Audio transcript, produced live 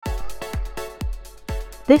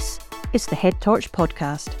This is the Head Torch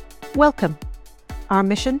podcast. Welcome. Our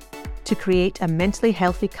mission? To create a mentally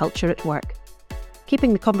healthy culture at work.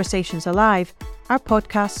 Keeping the conversations alive, our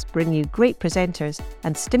podcasts bring you great presenters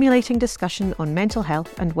and stimulating discussion on mental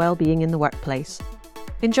health and well-being in the workplace.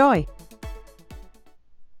 Enjoy.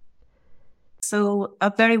 So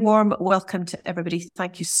a very warm welcome to everybody.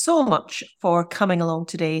 Thank you so much for coming along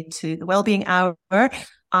today to the Wellbeing Hour.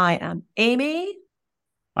 I am Amy.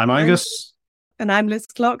 I'm Angus. And I'm Liz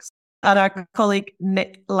Clocks. And our colleague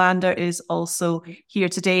Nick Lander is also here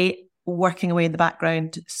today, working away in the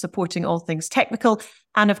background, supporting all things technical.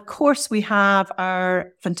 And of course, we have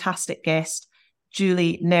our fantastic guest,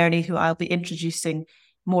 Julie Nerney, who I'll be introducing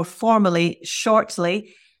more formally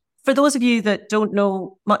shortly. For those of you that don't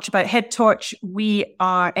know much about Head Torch, we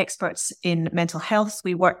are experts in mental health.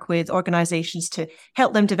 We work with organisations to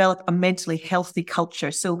help them develop a mentally healthy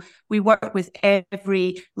culture. So we work with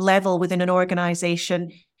every level within an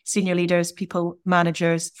organisation, senior leaders, people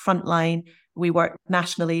managers, frontline. We work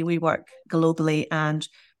nationally, we work globally, and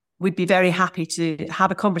we'd be very happy to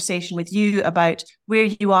have a conversation with you about where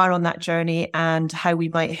you are on that journey and how we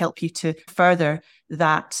might help you to further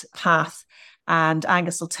that path. And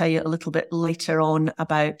Angus will tell you a little bit later on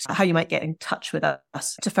about how you might get in touch with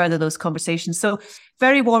us to further those conversations. So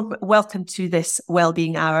very warm welcome to this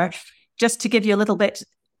Wellbeing Hour. Just to give you a little bit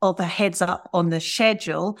of a heads up on the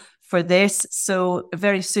schedule for this. So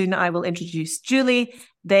very soon I will introduce Julie.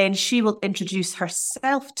 Then she will introduce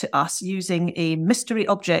herself to us using a mystery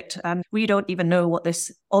object. And we don't even know what this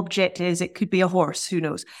object is. It could be a horse, who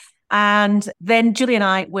knows? And then Julie and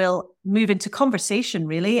I will move into conversation,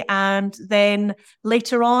 really. And then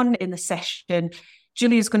later on in the session,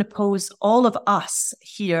 Julie is going to pose all of us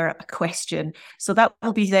here a question. So that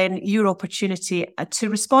will be then your opportunity to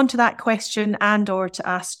respond to that question and or to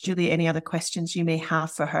ask Julie any other questions you may have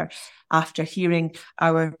for her after hearing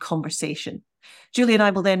our conversation. Julie and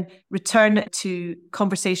I will then return to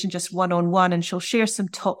conversation just one-on-one, and she'll share some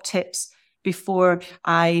top tips before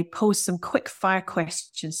I pose some quick fire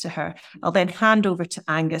questions to her. I'll then hand over to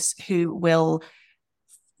Angus, who will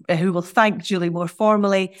thank Julie more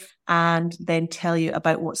formally and then tell you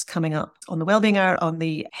about what's coming up on the Wellbeing Hour on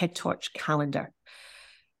the Head Torch calendar.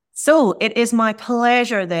 So it is my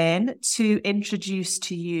pleasure then to introduce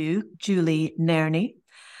to you Julie Nerney.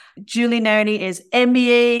 Julie Nerney is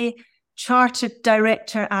MBA, Chartered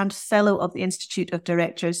Director and Fellow of the Institute of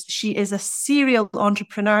Directors. She is a serial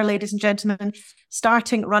entrepreneur, ladies and gentlemen,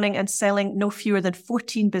 starting, running and selling no fewer than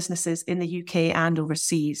 14 businesses in the UK and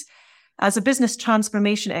overseas. As a business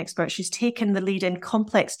transformation expert, she's taken the lead in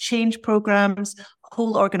complex change programs,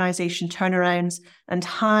 whole organisation turnarounds and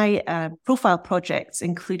high-profile projects,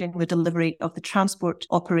 including the delivery of the transport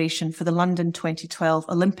operation for the London 2012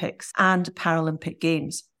 Olympics and Paralympic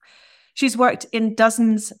Games. She's worked in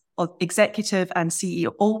dozens of executive and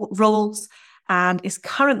CEO roles and is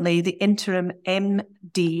currently the interim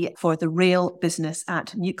MD for the rail business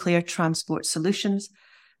at Nuclear Transport Solutions.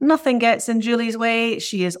 Nothing gets in Julie's way.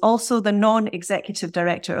 She is also the non-executive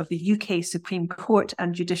director of the UK Supreme Court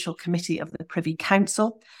and Judicial Committee of the Privy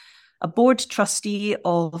Council, a board trustee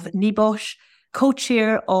of NEBOSH,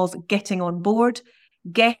 co-chair of Getting on Board,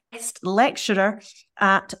 guest lecturer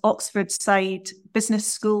at Oxford Side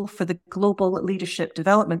Business School for the Global Leadership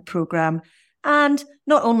Development Programme. And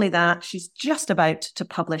not only that, she's just about to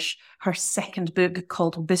publish her second book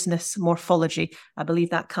called Business Morphology. I believe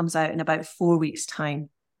that comes out in about 4 weeks' time.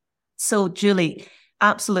 So Julie,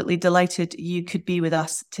 absolutely delighted you could be with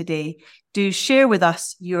us today. Do share with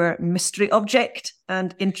us your mystery object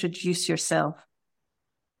and introduce yourself.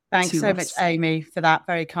 Thanks so much, Amy, for that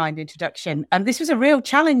very kind introduction. This was a real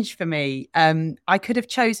challenge for me. I could have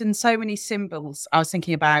chosen so many symbols. I was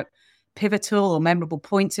thinking about pivotal or memorable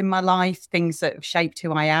points in my life, things that have shaped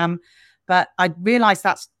who I am. But I realised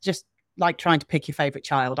that's just like trying to pick your favourite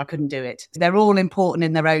child. I couldn't do it. They're all important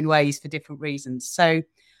in their own ways for different reasons. So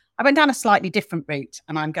I went down a slightly different route,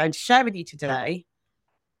 and I'm going to share with you today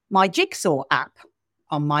my jigsaw app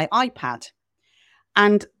on my iPad.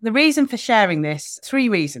 And the reason for sharing this, 3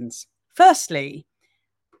 reasons. Firstly,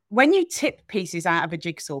 when you tip pieces out of a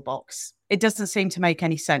jigsaw box, it doesn't seem to make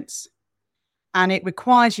any sense. And it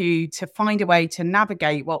requires you to find a way to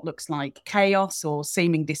navigate what looks like chaos or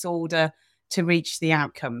seeming disorder to reach the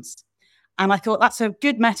outcomes. And I thought that's a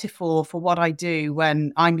good metaphor for what I do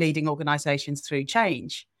when I'm leading organisations through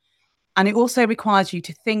change. And it also requires you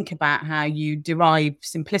to think about how you derive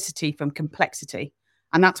simplicity from complexity.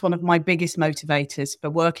 And that's one of my biggest motivators for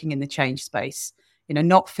working in the change space.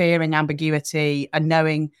 Not fearing ambiguity and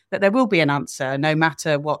knowing that there will be an answer no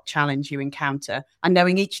matter what challenge you encounter, and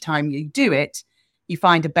knowing each time you do it, you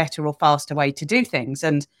find a better or faster way to do things.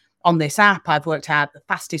 And on this app, I've worked out the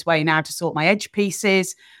fastest way now to sort my edge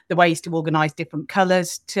pieces, the ways to organise different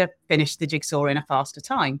colours to finish the jigsaw in a faster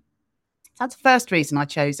time. That's the first reason I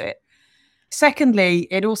chose it. Secondly,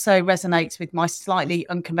 it also resonates with my slightly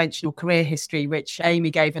unconventional career history, which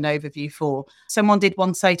Amy gave an overview for. Someone did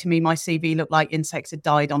once say to me, my CV looked like insects had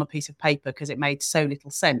died on a piece of paper because it made so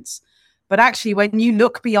little sense. But actually, when you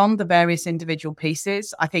look beyond the various individual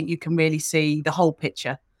pieces, I think you can really see the whole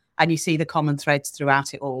picture and you see the common threads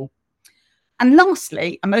throughout it all. And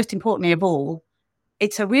lastly, and most importantly of all,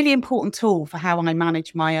 it's a really important tool for how I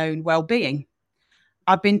manage my own well-being.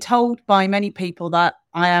 I've been told by many people that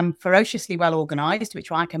I am ferociously well organised,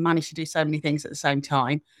 which I can manage to do so many things at the same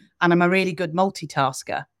time. And I'm a really good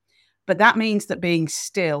multitasker. But that means that being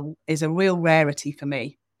still is a real rarity for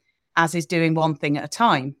me, as is doing one thing at a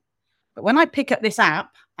time. But when I pick up this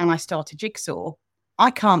app and I start a jigsaw,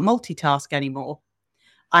 I can't multitask anymore.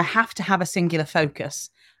 I have to have a singular focus.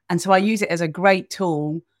 And so I use it as a great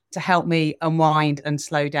tool to help me unwind and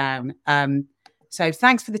slow down. So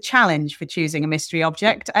thanks for the challenge for choosing a mystery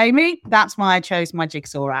object, Amy. That's why I chose my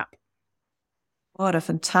jigsaw app. What a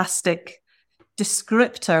fantastic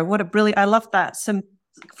descriptor. What a brilliant, I love that.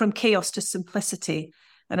 From chaos to simplicity.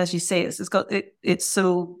 And as you say, it's a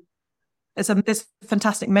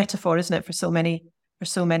fantastic metaphor, isn't it, for so many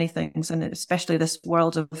things, and especially this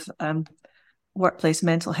world of workplace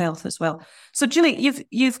mental health as well. So Julie,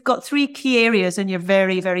 you've got three key areas in your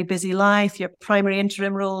very, very busy life: your primary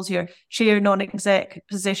interim roles, your chair non-exec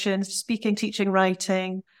positions, speaking, teaching,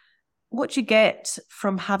 writing. What do you get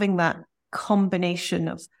from having that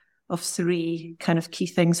combination of three kind of key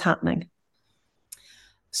things happening?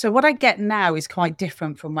 So what I get now is quite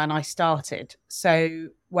different from when I started. So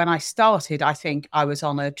when I started, I think I was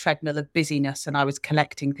on a treadmill of busyness and I was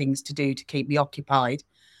collecting things to do to keep me occupied.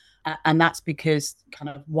 And that's because kind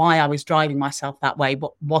of why I was driving myself that way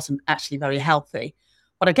wasn't actually very healthy.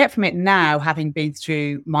 What I get from it now, having been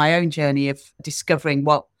through my own journey of discovering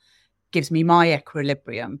what gives me my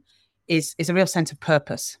equilibrium, is a real sense of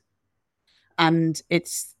purpose. And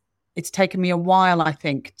it's taken me a while, I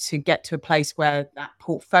think, to get to a place where that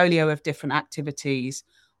portfolio of different activities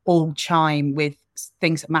all chime with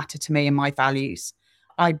things that matter to me and my values.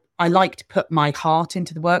 I like to put my heart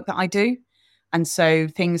into the work that I do. And so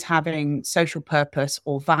things having social purpose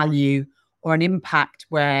or value or an impact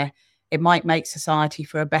where it might make society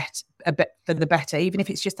for for the better, even if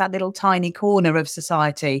it's just that little tiny corner of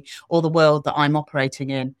society or the world that I'm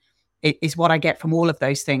operating in, it is what I get from all of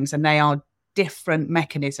those things. And they are different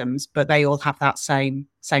mechanisms, but they all have that same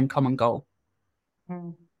common goal.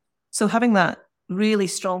 So having that really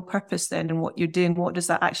strong purpose then in what you're doing, what does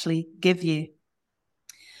that actually give you?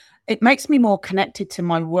 It makes me more connected to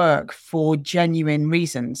my work for genuine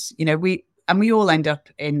reasons. You know, we all end up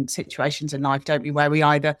in situations in life, don't we, where we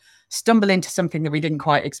either stumble into something that we didn't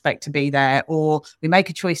quite expect to be there, or we make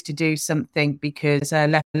a choice to do something because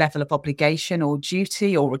there's a level of obligation or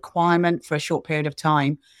duty or requirement for a short period of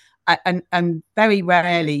time. And very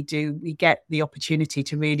rarely do we get the opportunity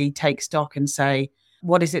to really take stock and say,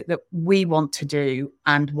 what is it that we want to do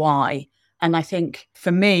and why? And I think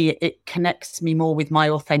for me, it connects me more with my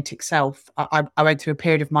authentic self. I went through a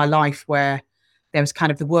period of my life where there was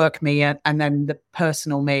kind of the work me and then the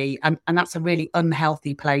personal me. And that's a really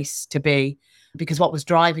unhealthy place to be, because what was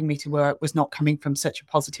driving me to work was not coming from such a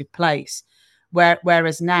positive place.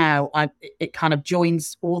 Whereas now it kind of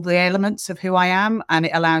joins all the elements of who I am, and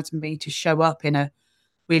it allows me to show up in a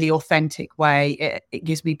really authentic way. It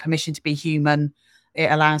gives me permission to be human. It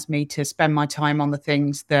allows me to spend my time on the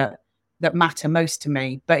things that matter most to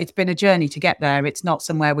me. But it's been a journey to get there. It's not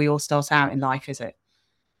somewhere we all start out in life, is it?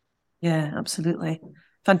 Yeah, absolutely.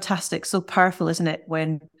 Fantastic. So powerful, isn't it?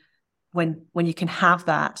 When you can have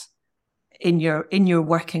that in your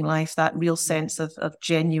working life, that real sense of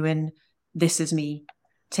genuine, this is me,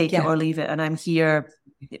 take it or leave it. And I'm here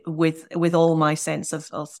with all my sense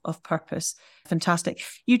of purpose. Fantastic.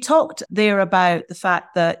 You talked there about the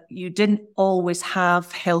fact that you didn't always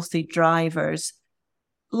have healthy drivers.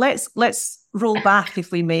 Let's roll back,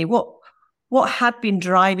 if we may. What had been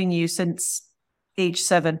driving you since age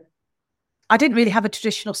 7? I didn't really have a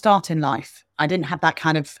traditional start in life. I didn't have that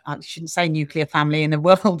kind of, I shouldn't say nuclear family in the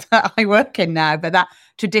world that I work in now, but that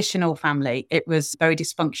traditional family. It was very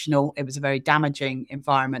dysfunctional. It was a very damaging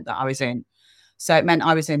environment that I was in. So it meant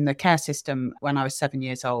I was in the care system when I was 7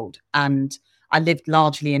 years old, and I lived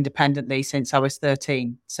largely independently since I was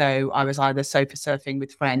 13. So I was either sofa surfing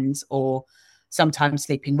with friends or sometimes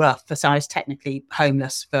sleeping rough. So I was technically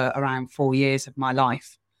homeless for around 4 years of my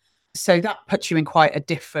life. So that puts you in quite a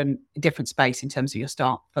different space in terms of your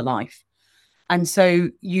start for life. And so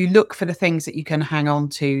you look for the things that you can hang on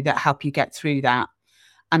to that help you get through that.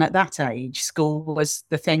 And at that age, school was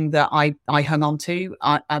the thing that I hung on to.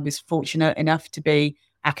 I was fortunate enough to be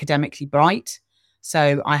academically bright.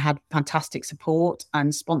 So I had fantastic support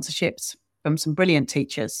and sponsorships from some brilliant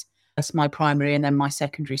teachers. That's my primary and then my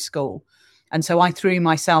secondary school. And so I threw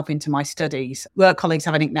myself into my studies. Work colleagues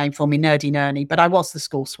have a nickname for me, Nerney, but I was the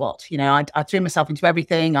school SWAT. You know, I threw myself into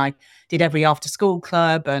everything. I did every after school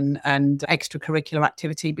club and extracurricular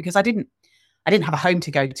activity because I didn't have a home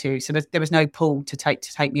to go to. So there was no pull to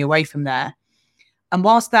take me away from there. And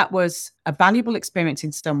whilst that was a valuable experience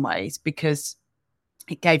in some ways, because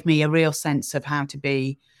it gave me a real sense of how to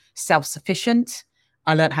be self-sufficient,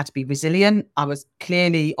 I learned how to be resilient. I was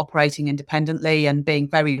clearly operating independently and being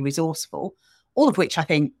very resourceful, all of which I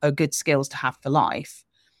think are good skills to have for life.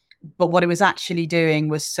 But what it was actually doing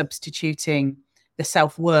was substituting the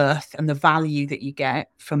self-worth and the value that you get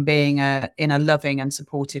from being in a loving and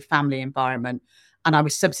supportive family environment. And I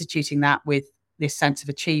was substituting that with this sense of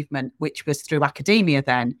achievement, which was through academia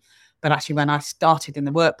then. But actually, when I started in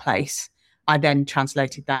the workplace, I then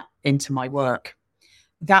translated that into my work.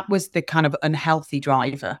 That was the kind of unhealthy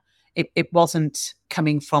driver. It wasn't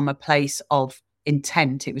coming from a place of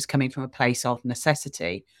intent. It was coming from a place of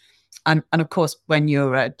necessity. And of course, when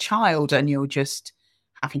you're a child and you're just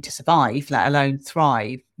having to survive, let alone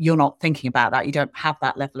thrive, you're not thinking about that. You don't have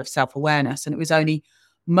that level of self-awareness. And it was only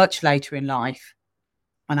much later in life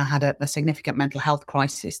when I had a significant mental health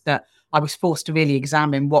crisis that I was forced to really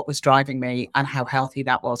examine what was driving me and how healthy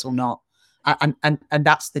that was or not. And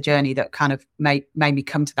that's the journey that kind of made me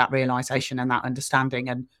come to that realization and that understanding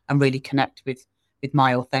and really connect with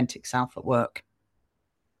my authentic self at work.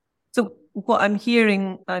 So what I'm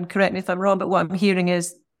hearing, and correct me if I'm wrong, but what I'm hearing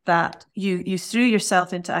is that you threw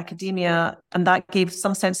yourself into academia and that gave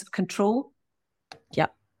some sense of control. Yeah.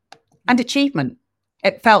 And achievement.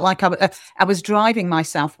 It felt like I was driving my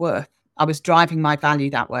self-worth. I was driving my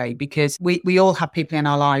value that way because we all have people in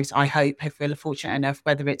our lives, I hope, if we're fortunate enough,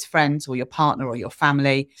 whether it's friends or your partner or your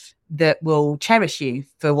family, that will cherish you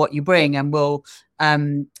for what you bring and will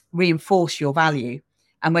reinforce your value.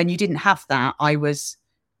 And when you didn't have that, I was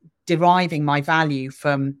deriving my value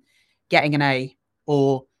from getting an A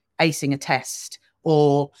or acing a test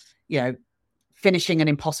or, finishing an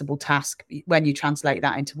impossible task when you translate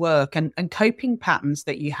that into work. And coping patterns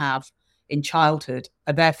that you have in childhood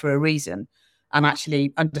are there for a reason. And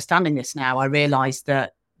actually understanding this now, I realized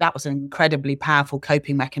that was an incredibly powerful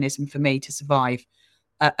coping mechanism for me to survive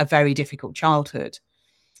a very difficult childhood.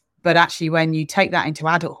 But actually, when you take that into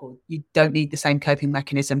adulthood, you don't need the same coping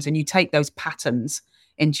mechanisms and you take those patterns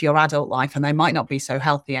into your adult life and they might not be so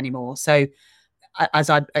healthy anymore. So as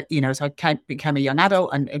I became a young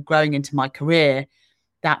adult and growing into my career,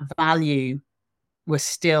 that value was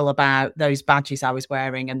still about those badges I was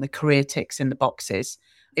wearing and the career ticks in the boxes.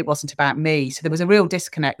 It wasn't about me. So there was a real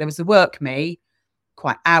disconnect. There was the work me,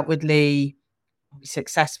 quite outwardly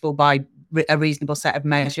successful by a reasonable set of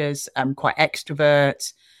measures, quite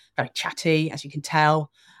extrovert, very chatty, as you can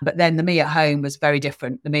tell. But then the me at home was very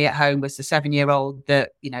different. The me at home was the 7-year-old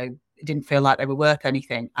that, didn't feel like they were worth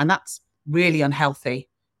anything. And that's really unhealthy.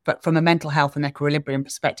 But from a mental health and equilibrium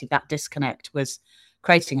perspective, that disconnect was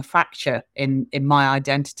creating a fracture in my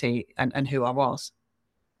identity and who I was.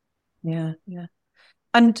 Yeah.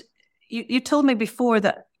 And you told me before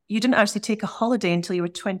that you didn't actually take a holiday until you were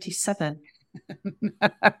 27. No.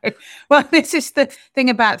 Well, this is the thing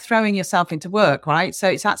about throwing yourself into work, right? So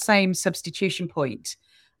it's that same substitution point.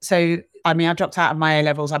 So, I dropped out of my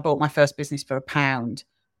A-levels. I bought my first business for £1.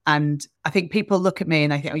 And I think people look at me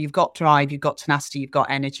and they think, oh, you've got drive, you've got tenacity, you've got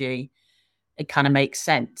energy. It kind of makes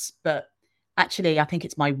sense. But actually, I think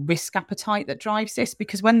it's my risk appetite that drives this,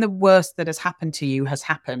 because when the worst that has happened to you has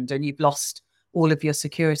happened and you've lost all of your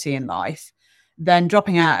security in life, then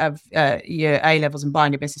dropping out of your A-levels and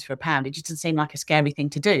buying a business for £1, it just doesn't seem like a scary thing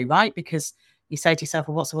to do, right? Because you say to yourself,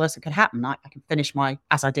 well, what's the worst that could happen? I can finish my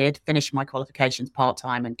qualifications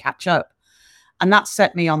part-time and catch up. And that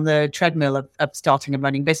set me on the treadmill of starting and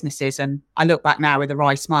running businesses. And I look back now with a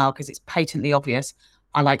wry smile because it's patently obvious.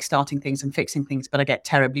 I like starting things and fixing things, but I get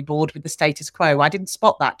terribly bored with the status quo. I didn't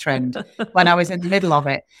spot that trend when I was in the middle of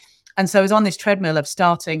it. And so I was on this treadmill of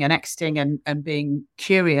starting and exiting and being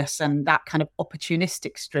curious. And that kind of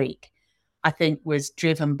opportunistic streak, I think, was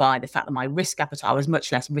driven by the fact that my risk appetite, I was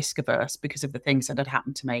much less risk averse because of the things that had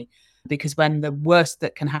happened to me. Because when the worst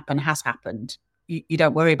that can happen has happened, you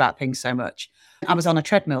don't worry about things so much. I was on a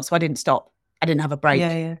treadmill, so I didn't stop. I didn't have a break.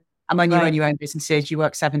 Yeah. And when you run your own businesses, you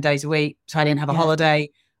work 7 days a week. So I didn't have a holiday.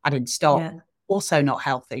 I didn't stop. Also not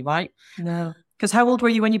healthy, right? No. Because how old were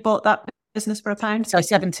you when you bought that business for £1? So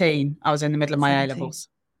 17, I was in the middle of my 17. A-levels.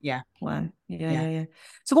 Yeah. Wow. Yeah.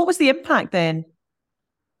 So what was the impact then?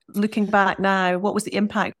 Looking back now, what was the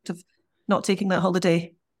impact of not taking that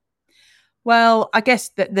holiday? Well, I guess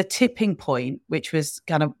the tipping point, which was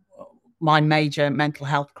kind of my major mental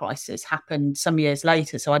health crisis, happened some years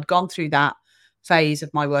later. So I'd gone through that phase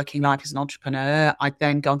of my working life as an entrepreneur. I'd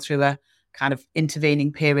then gone through a kind of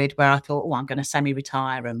intervening period where I thought, I'm going to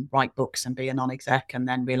semi-retire and write books and be a non-exec, and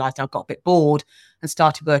then realised I got a bit bored and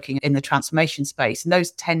started working in the transformation space. And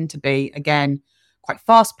those tend to be, again, quite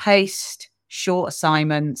fast-paced, short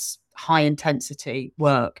assignments, high-intensity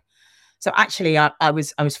work. So actually, I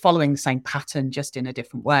was following the same pattern, just in a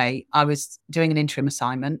different way. I was doing an interim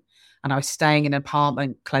assignment and I was staying in an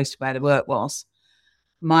apartment close to where the work was.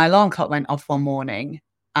 My alarm clock went off one morning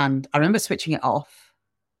and I remember switching it off.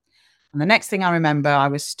 And the next thing I remember, I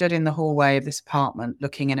was stood in the hallway of this apartment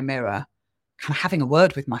looking in a mirror, kind of having a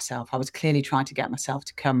word with myself. I was clearly trying to get myself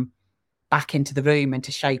to come back into the room and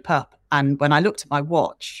to shape up. And when I looked at my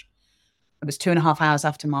watch, it was 2.5 hours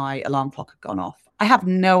after my alarm clock had gone off. I have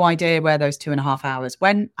no idea where those 2.5 hours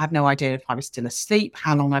went. I have no idea if I was still asleep,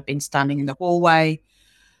 how long I'd been standing in the hallway.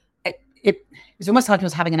 It was almost like I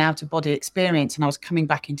was having an out-of-body experience, and I was coming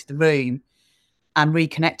back into the room and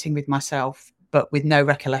reconnecting with myself, but with no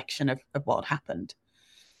recollection of what happened.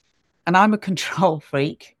 And I'm a control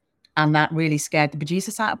freak, and that really scared the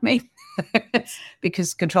bejesus out of me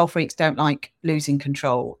because control freaks don't like losing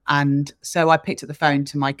control. And so I picked up the phone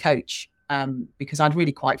to my coach because I'd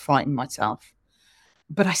really quite frightened myself.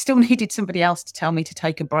 But I still needed somebody else to tell me to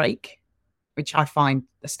take a break, which I find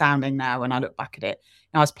astounding now when I look back at it.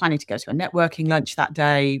 Now, I was planning to go to a networking lunch that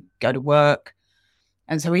day, go to work.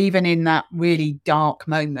 And so even in that really dark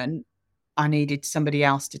moment, I needed somebody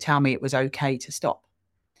else to tell me it was okay to stop.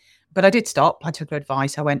 But I did stop. I took her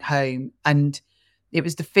advice. I went home, and it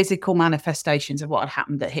was the physical manifestations of what had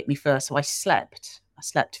happened that hit me first. So I slept. I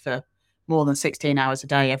slept for more than 16 hours a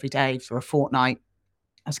day, every day for a fortnight.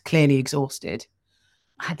 I was clearly exhausted.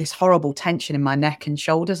 I had this horrible tension in my neck and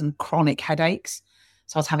shoulders and chronic headaches.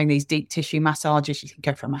 So I was having these deep tissue massages. You can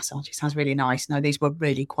go for a massage. It sounds really nice. No, these were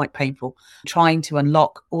really quite painful. Trying to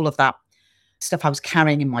unlock all of that stuff I was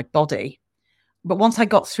carrying in my body. But once I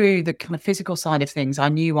got through the kind of physical side of things, I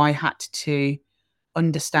knew I had to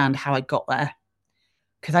understand how I got there,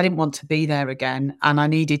 because I didn't want to be there again. And I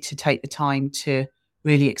needed to take the time to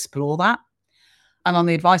really explore that. And on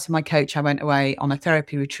the advice of my coach, I went away on a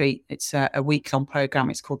therapy retreat. It's a week-long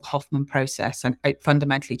program. It's called the Hoffman Process. And it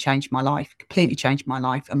fundamentally changed my life, completely changed my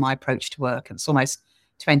life and my approach to work. And it's almost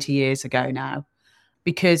 20 years ago now.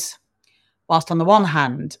 Because whilst on the one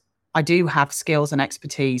hand, I do have skills and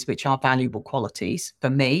expertise, which are valuable qualities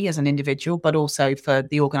for me as an individual, but also for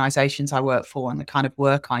the organizations I work for and the kind of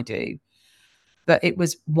work I do. But it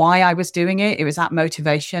was why I was doing it. It was that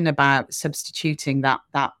motivation about substituting that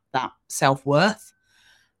self-worth.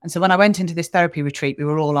 And so when I went into this therapy retreat, we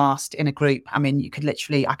were all asked in a group, I mean,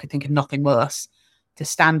 I could think of nothing worse, to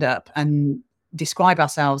stand up and describe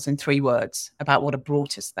ourselves in 3 words about what had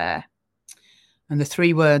brought us there. And the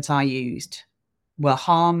 3 words I used were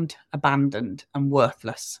harmed, abandoned, and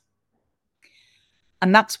worthless.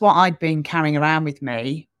 And that's what I'd been carrying around with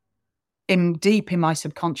me deep in my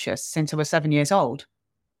subconscious since I was 7 years old.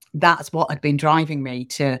 That's what had been driving me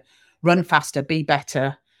to run faster, be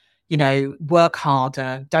better, work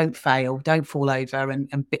harder, don't fail, don't fall over,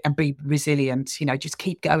 and be resilient, just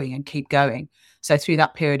keep going and keep going. So through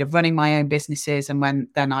that period of running my own businesses and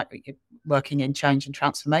I working in change and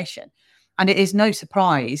transformation. And it is no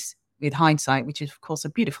surprise with hindsight, which is of course a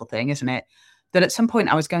beautiful thing, isn't it? That at some point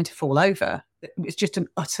I was going to fall over. It was just an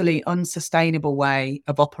utterly unsustainable way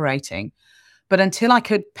of operating. But until I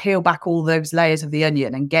could peel back all those layers of the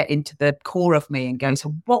onion and get into the core of me and go,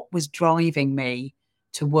 so what was driving me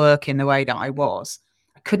to work in the way that I was,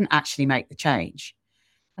 I couldn't actually make the change.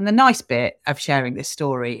 And the nice bit of sharing this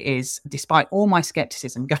story is, despite all my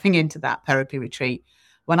skepticism going into that therapy retreat,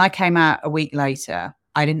 when I came out a week later,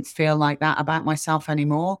 I didn't feel like that about myself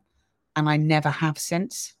anymore. And I never have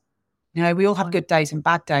since. We all have good days and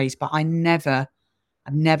bad days, but I've never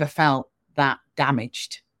felt that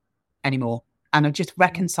damaged anymore. And I've just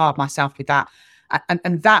reconciled myself with that.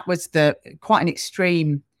 And that was quite an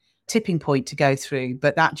extreme tipping point to go through.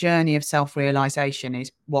 But that journey of self-realization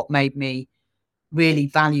is what made me really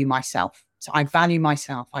value myself. So I value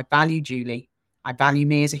myself. I value Julie. I value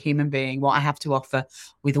me as a human being, what I have to offer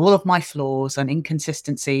with all of my flaws and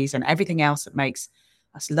inconsistencies and everything else that makes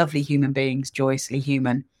us lovely human beings, joyously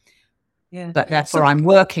human. Yeah. But therefore, I'm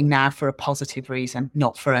working now for a positive reason,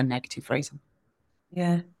 not for a negative reason.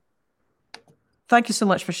 Yeah. Thank you so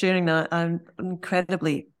much for sharing that. I'm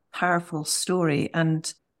incredibly powerful story.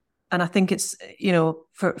 And I think it's,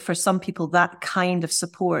 for some people, that kind of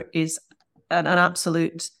support is an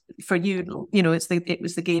absolute, for you, it's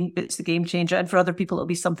the game changer. And for other people, it'll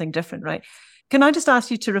be something different, right? Can I just ask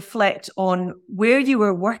you to reflect on where you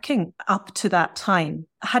were working up to that time?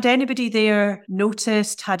 Had anybody there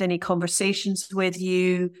noticed, had any conversations with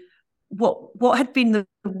you? What had been the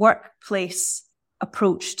workplace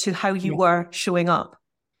approach to how you were showing up?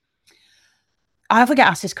 I often get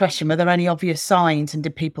asked this question, were there any obvious signs and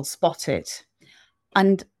did people spot it?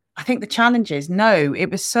 And I think the challenge is, no,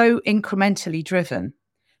 it was so incrementally driven.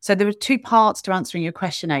 So there were two parts to answering your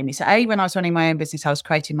question, Amy. So A, when I was running my own business, I was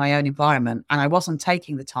creating my own environment and I wasn't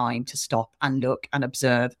taking the time to stop and look and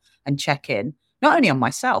observe and check in, not only on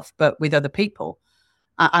myself, but with other people.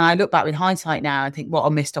 And I look back with hindsight now and think what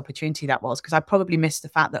a missed opportunity that was, because I probably missed the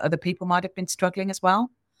fact that other people might have been struggling as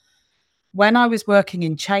well. When I was working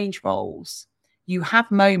in change roles, you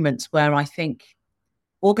have moments where I think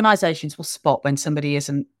organizations will spot when somebody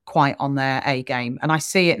isn't quite on their A game. And I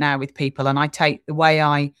see it now with people, and I take the way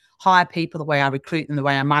I hire people, the way I recruit them, the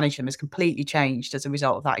way I manage them has completely changed as a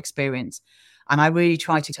result of that experience. And I really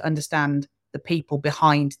try to understand the people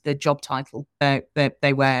behind the job title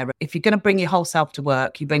they wear. If you're going to bring your whole self to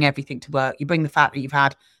work, you bring everything to work. You bring the fact that you've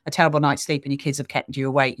had a terrible night's sleep and your kids have kept you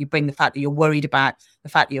awake. You bring the fact that you're worried about the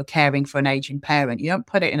fact that you're caring for an aging parent. You don't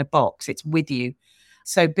put it in a box. It's with you.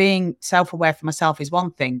 So being self-aware for myself is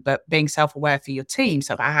one thing, but being self-aware for your team,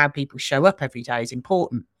 so how people show up every day, is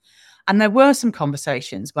important. And there were some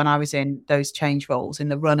conversations when I was in those change roles in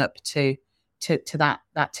the run-up to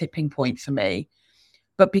that tipping point for me.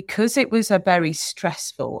 But because it was a very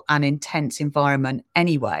stressful and intense environment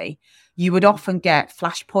anyway, you would often get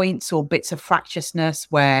flashpoints or bits of fractiousness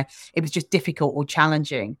where it was just difficult or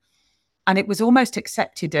challenging. And it was almost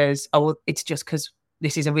accepted as, oh, it's just because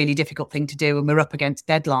this is a really difficult thing to do and we're up against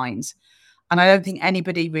deadlines. And I don't think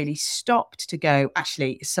anybody really stopped to go,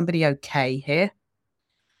 actually, is somebody okay here?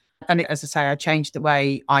 And as I say, I changed the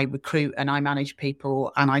way I recruit and I manage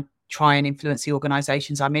people, and I try and influence the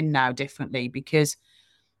organizations I'm in now differently, because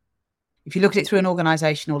if you look at it through an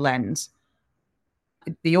organizational lens,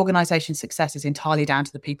 the organization's success is entirely down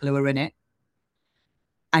to the people who are in it.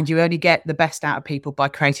 And you only get the best out of people by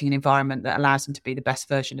creating an environment that allows them to be the best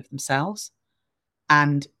version of themselves.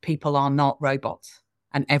 And people are not robots,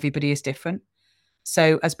 and everybody is different.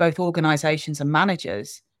 So as both organizations and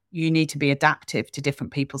managers, you need to be adaptive to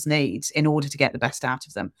different people's needs in order to get the best out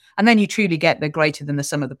of them. And then you truly get the greater than the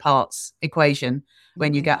sum of the parts equation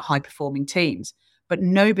when you get high performing teams. But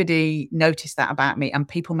nobody noticed that about me, and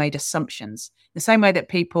people made assumptions. The same way that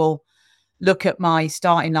people look at my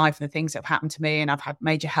start in life and the things that have happened to me, and I've had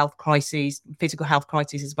major health crises, physical health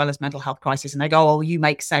crises, as well as mental health crises, and they go, oh, you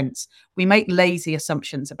make sense. We make lazy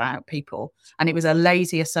assumptions about people. And it was a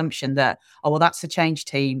lazy assumption that, oh, well, that's the change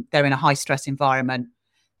team. They're in a high stress environment.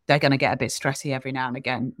 They're going to get a bit stressy every now and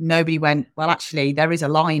again. Nobody went, well, actually, there is a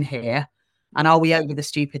line here. And are we over the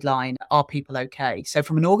stupid line? Are people okay? So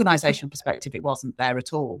from an organizational perspective, it wasn't there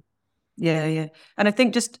at all. Yeah. And I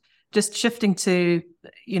think just shifting to,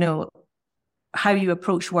 how you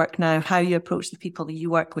approach work now, how you approach the people that you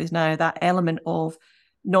work with now, that element of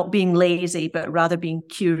not being lazy, but rather being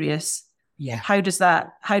curious. Yeah. How does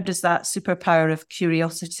that superpower of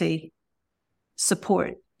curiosity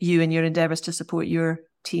support you in your endeavors to support your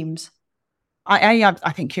teams?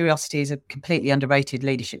 I think curiosity is a completely underrated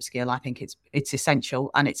leadership skill. I think it's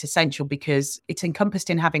essential, and it's essential because it's encompassed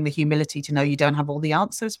in having the humility to know you don't have all the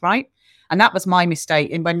answers, right? And that was my mistake.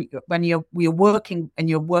 And when you're working and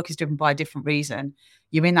your work is driven by a different reason,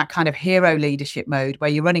 you're in that kind of hero leadership mode where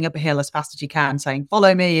you're running up a hill as fast as you can, saying,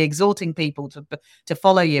 follow me, exhorting people to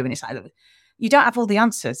follow you. And it's like, you don't have all the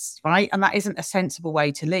answers, right? And that isn't a sensible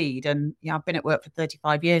way to lead. And I've been at work for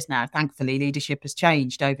 35 years now. Thankfully, leadership has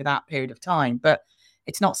changed over that period of time, but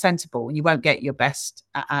it's not sensible, and you won't get your best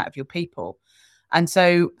out of your people. And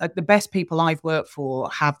so the best people I've worked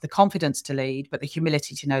for have the confidence to lead, but the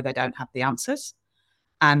humility to know they don't have the answers.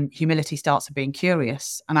 And humility starts with being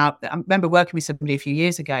curious. And I remember working with somebody a few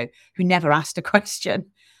years ago who never asked a question.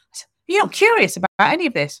 I said, you're not curious about any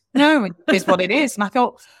of this? No, it is what it is. And I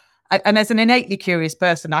thought, and as an innately curious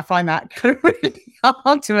person, I find that really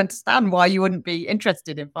hard to understand why you wouldn't be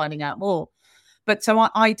interested in finding out more. But so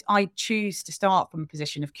I choose to start from a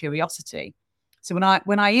position of curiosity. So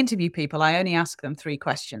when I interview people, I only ask them 3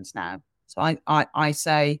 questions now. So I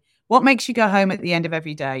say, what makes you go home at the end of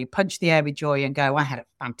every day, punch the air with joy and go, I had a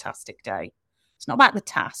fantastic day? It's not about the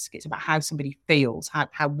task. It's about how somebody feels,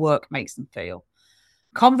 how work makes them feel.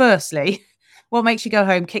 Conversely, what makes you go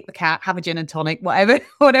home, kick the cat, have a gin and tonic, whatever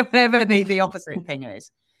the opposite thing is.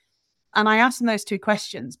 And I ask them those two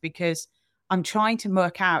questions because I'm trying to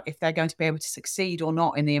work out if they're going to be able to succeed or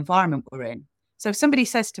not in the environment we're in. So if somebody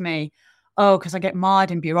says to me, oh, because I get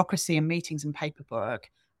mired in bureaucracy and meetings and paperwork,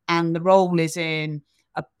 and the role is in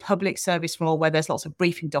a public service role where there's lots of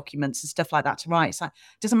briefing documents and stuff like that to write, it's like,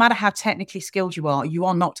 it doesn't matter how technically skilled you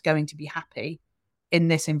are not going to be happy in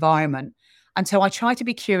this environment. And so I try to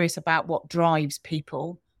be curious about what drives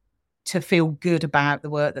people to feel good about the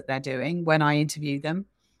work that they're doing when I interview them,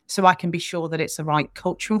 so I can be sure that it's the right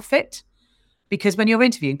cultural fit. Because when you're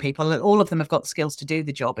interviewing people, all of them have got the skills to do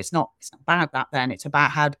the job. It's not about that then. It's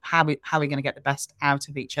about how we're going to get the best out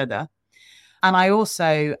of each other. And I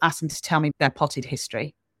also ask them to tell me their potted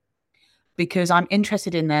history, because I'm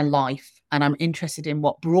interested in their life and I'm interested in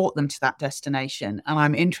what brought them to that destination. And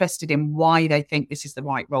I'm interested in why they think this is the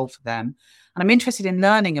right role for them. And I'm interested in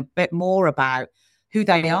learning a bit more about who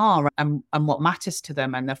they are and what matters to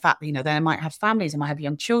them. And the fact that, they might have families, they might have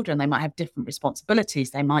young children, they might have different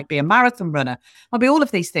responsibilities, they might be a marathon runner, might be all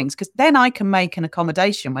of these things, because then I can make an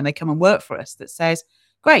accommodation when they come and work for us that says,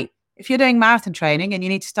 great, if you're doing marathon training and you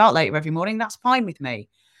need to start later every morning, that's fine with me.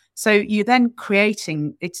 So you're then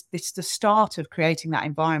creating, it's the start of creating that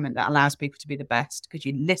environment that allows people to be the best, because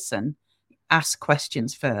you listen, ask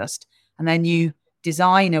questions first, and then you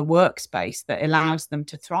design a workspace that allows them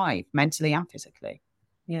to thrive mentally and physically.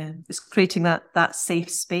 Yeah, it's creating that safe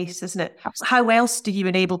space, isn't it? How else do you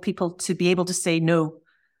enable people to be able to say no?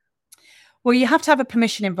 Well, you have to have a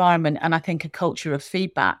permission environment, and I think a culture of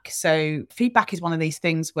feedback. So feedback is one of these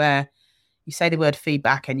things where you say the word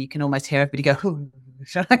feedback and you can almost hear everybody go, ooh,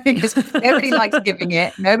 because everybody likes giving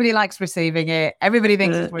it, nobody likes receiving it, everybody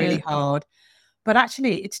thinks it's really hard. But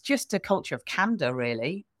actually, it's just a culture of candor,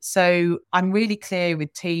 really. So I'm really clear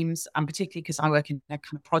with teams, and particularly because I work in a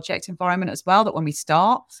kind of project environment as well, that when we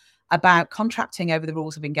start, about contracting over the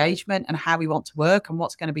rules of engagement and how we want to work and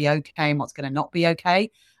what's going to be okay and what's going to not be okay,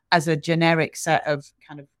 as a generic set of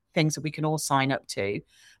kind of things that we can all sign up to.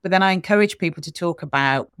 But then I encourage people to talk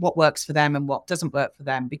about what works for them and what doesn't work for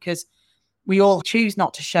them, because we all choose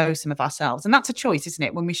not to show some of ourselves. And that's a choice, isn't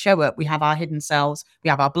it? When we show up, we have our hidden selves, we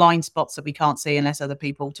have our blind spots that we can't see unless other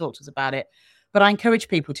people talk to us about it. But I encourage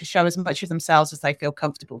people to show as much of themselves as they feel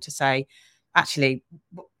comfortable to say, actually,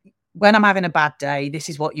 when I'm having a bad day, this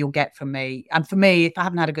is what you'll get from me. And for me, if I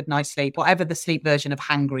haven't had a good night's sleep, whatever the sleep version of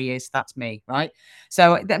hangry is, that's me, right?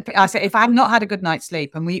 So I say, if I've not had a good night's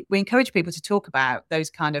sleep, and we encourage people to talk about those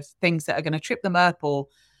kind of things that are going to trip them up or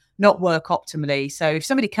not work optimally. So if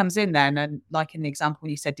somebody comes in then, and like in the example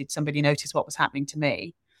when you said, did somebody notice what was happening to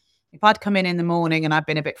me? If I'd come in the morning and I'd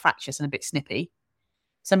been a bit fractious and a bit snippy,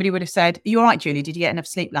 somebody would have said, are you all right, Julie? Did you get enough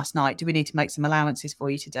sleep last night? Do we need to make some allowances for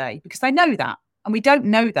you today? Because they know that. And we don't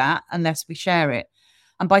know that unless we share it.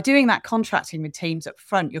 And by doing that contracting with teams up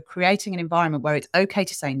front, you're creating an environment where it's okay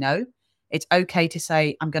to say no. It's okay to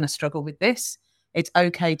say, I'm going to struggle with this. It's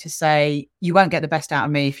okay to say, you won't get the best out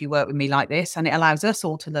of me if you work with me like this. And it allows us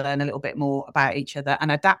all to learn a little bit more about each other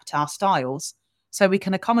and adapt our styles so we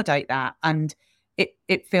can accommodate that. And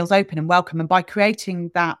it feels open and welcome. And by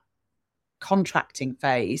creating that contracting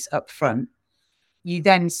phase up front, you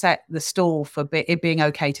then set the stall for it being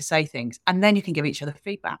okay to say things. And then you can give each other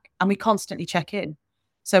feedback. And we constantly check in.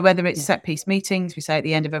 So whether it's set piece meetings, we say at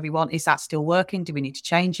the end of every one, is that still working? Do we need to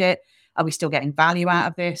change it? Are we still getting value out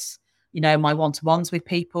of this? My one-to-ones with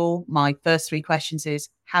people, my first 3 questions is,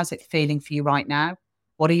 how's it feeling for you right now?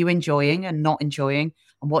 What are you enjoying and not enjoying?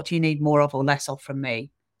 And what do you need more of or less of from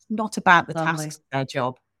me? It's not about the tasks of their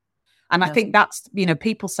job. And I think that's,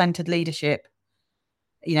 people-centered leadership.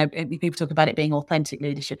 People talk about it being authentic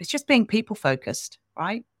leadership. It's just being people-focused,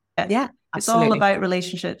 right? Yeah, it's all about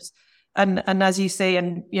relationships. And as you say,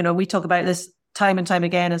 and, we talk about this time and time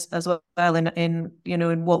again as well in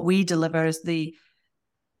what we deliver is that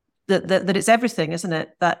it's everything, isn't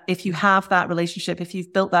it? That if you have that relationship, if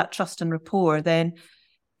you've built that trust and rapport, then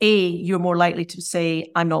A, you're more likely to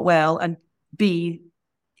say, I'm not well. And B,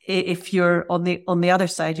 if you're on the other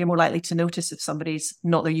side, you're more likely to notice if somebody's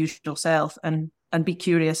not their usual self and be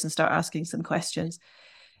curious and start asking some questions.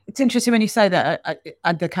 It's interesting when you say that,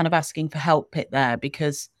 the kind of asking for help bit there,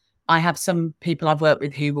 because I have some people I've worked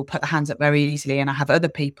with who will put their hands up very easily, and I have other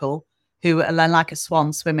people who are like a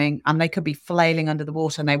swan swimming, and they could be flailing under the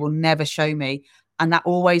water and they will never show me. And that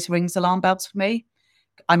always rings alarm bells for me.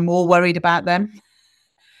 I'm more worried about them.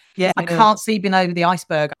 Yeah, I can't see below the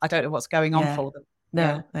iceberg. I don't know what's going on for them.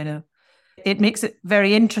 No, I know. It makes it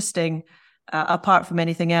very interesting. Apart from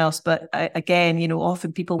anything else. But again,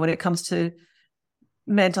 often people, when it comes to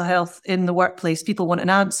mental health in the workplace, people want an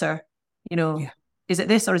answer, is it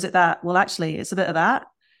this or is it that? Well, actually, it's a bit of that.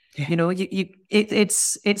 Yeah.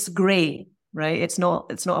 It's gray. right? It's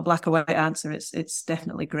not a black or white answer. It's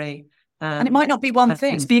definitely grey. And it might not be one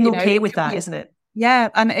thing. It's being okay with that, isn't it? Yeah,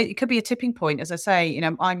 and it could be a tipping point. As I say,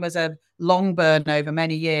 mine was a long burn over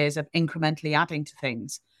many years of incrementally adding to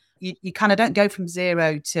things. You kind of don't go from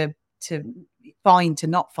zero to fine to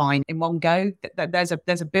not fine in one go. There's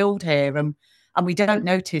a build here, and we don't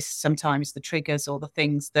notice sometimes the triggers or the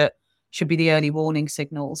things that should be the early warning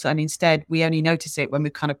signals, and instead we only notice it when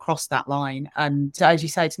we've kind of crossed that line. And so, as you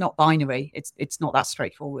say, it's not binary. It's not that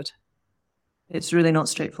straightforward. It's really not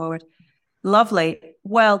straightforward. Lovely.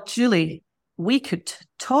 Well, Julie, we could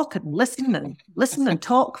talk and listen and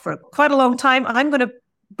talk for quite a long time. I'm going to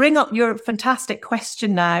bring up your fantastic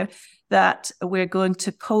question now that we're going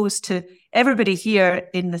to pose to everybody here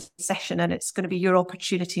in the session. And it's going to be your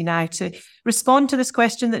opportunity now to respond to this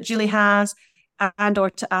question that Julie has, and or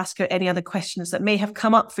to ask her any other questions that may have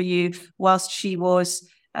come up for you whilst she was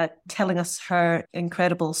telling us her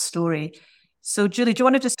incredible story. So, Julie, do you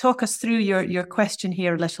want to just talk us through your question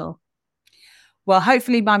here a little? Well,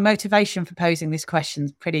 hopefully my motivation for posing this question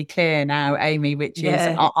is pretty clear now, Amy, which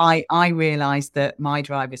is I realised that my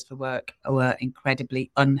drivers for work were incredibly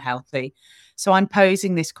unhealthy. So I'm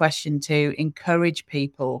posing this question to encourage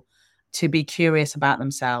people to be curious about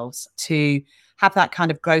themselves, to have that kind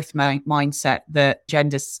of growth mindset that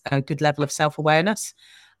genders a good level of self-awareness,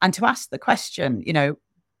 and to ask the question,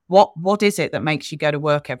 what is it that makes you go to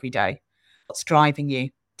work every day? What's driving you?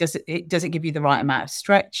 Does it give you the right amount of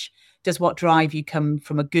stretch? Does what drive you come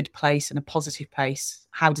from a good place and a positive place?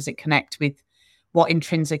 How does it connect with what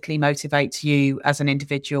intrinsically motivates you as an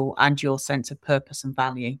individual and your sense of purpose and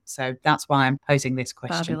value? So that's why I'm posing this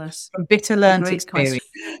question. Fabulous. From bitter learned experience.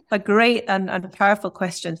 A great and powerful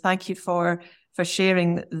question. Thank you for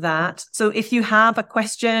sharing that. So if you have a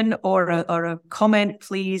question or a comment,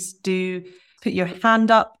 please do put your hand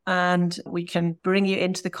up and we can bring you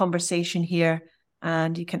into the conversation here.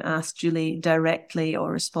 And you can ask Julie directly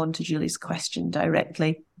or respond to Julie's question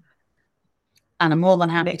directly. And I'm more than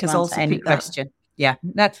happy to answer any question. Yeah.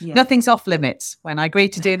 Nothing's off limits. When I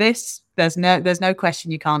agreed to do this, there's no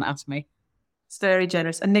question you can't ask me. It's very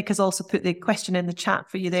generous. And Nick has also put the question in the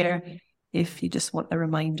chat for you there if you just want a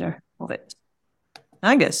reminder of it.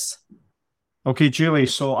 Angus. Okay, Julie,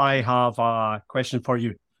 so I have a question for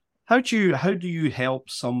you. How do you help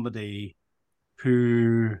somebody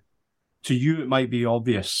who, to you, it might be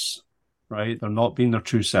obvious, right? They're not being their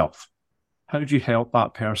true self. How do you help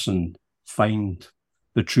that person find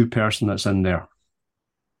the true person that's in there?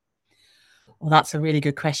 Well, that's a really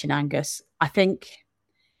good question, Angus. I think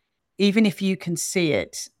even if you can see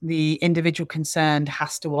it, the individual concerned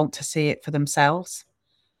has to want to see it for themselves.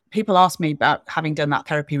 People ask me about having done that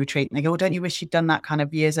therapy retreat and they go, don't you wish you'd done that kind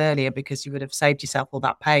of years earlier because you would have saved yourself all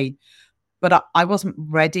that pain? But I wasn't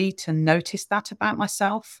ready to notice that about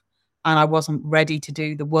myself. And I wasn't ready to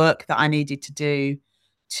do the work that I needed to do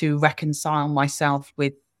to reconcile myself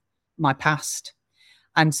with my past.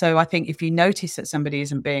 And so I think if you notice that somebody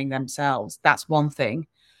isn't being themselves, that's one thing.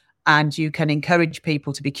 And you can encourage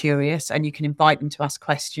people to be curious and you can invite them to ask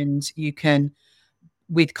questions. You can,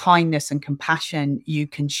 with kindness and compassion, you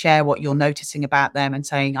can share what you're noticing about them and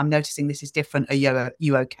saying, I'm noticing this is different. Are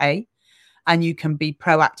you okay? And you can be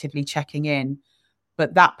proactively checking in.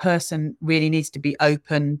 But that person really needs to be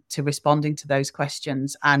open to responding to those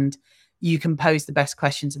questions. And you can pose the best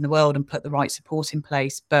questions in the world and put the right support in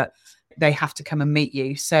place, but they have to come and meet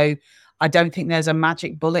you. So I don't think there's a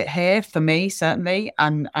magic bullet here for me, certainly.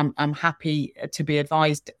 And I'm happy to be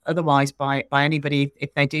advised otherwise by anybody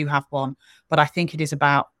if they do have one. But I think it is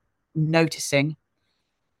about noticing,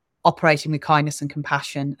 operating with kindness and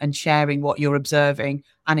compassion and sharing what you're observing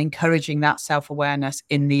and encouraging that self-awareness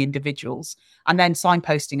in the individuals and then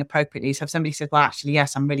signposting appropriately. So if somebody says, well, actually,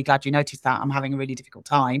 yes, I'm really glad you noticed that. I'm having a really difficult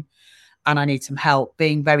time and I need some help,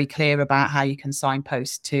 being very clear about how you can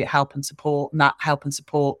signpost to help and support. And that help and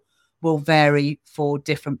support will vary for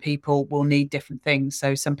different people, will need different things.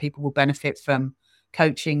 So some people will benefit from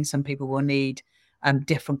coaching. Some people will need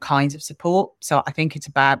different kinds of support. So I think it's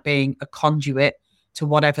about being a conduit to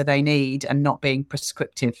whatever they need and not being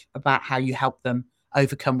prescriptive about how you help them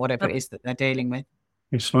overcome whatever it is that they're dealing with.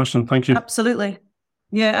 Yes, Smashing. Thank you. Absolutely.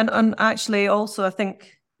 Yeah. And actually also, I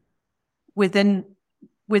think within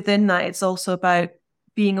that, it's also about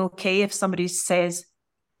being okay if somebody says,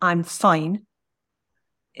 I'm fine,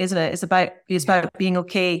 isn't it? It's about being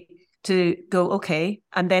okay to go, okay.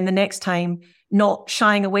 And then the next time, not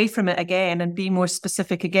shying away from it again and being more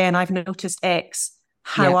specific again. I've noticed X.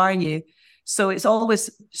 How are you? So it's always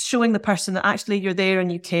showing the person that actually you're there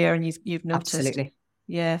and you care and you've noticed. Absolutely.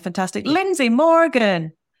 Yeah, fantastic. Lindsay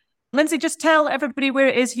Morgan. Lindsay, just tell everybody where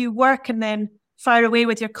it is you work and then fire away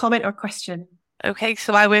with your comment or question. Okay,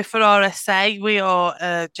 so I work for RSA. We are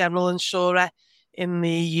a general insurer in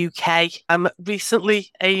the UK.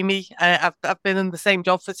 Recently, Amy, I've been in the same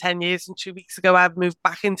job for 10 years, and 2 weeks ago I've moved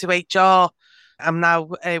back into HR. I'm now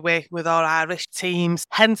working with our Irish teams.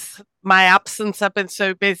 Hence my absence. I've been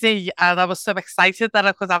so busy, and I was so excited that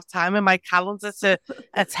I could have time in my calendar to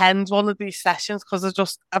attend one of these sessions,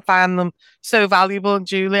 because I find them so valuable. And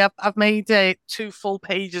Julie, I've made 2 full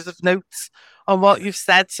pages of notes on what you've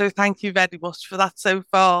said. So thank you very much for that so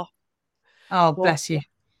far. Oh, bless you.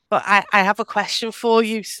 But I have a question for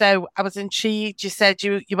you. So I was intrigued. You said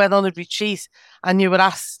you went on a retreat and you were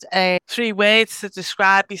asked 3 words to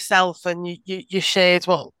describe yourself, and you shared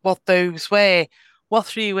what those were. What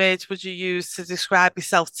 3 words would you use to describe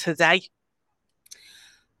yourself today?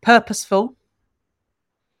 Purposeful,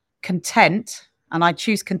 content, and I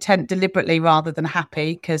choose content deliberately rather than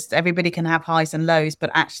happy, because everybody can have highs and lows,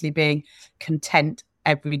 but actually being content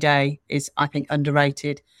every day is, I think,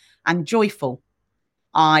 underrated. And joyful.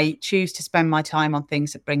 I choose to spend my time on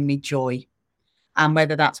things that bring me joy, and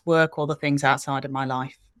whether that's work or the things outside of my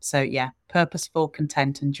life. So yeah, purposeful,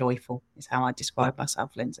 content and joyful is how I describe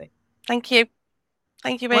myself, Lindsay. Thank you.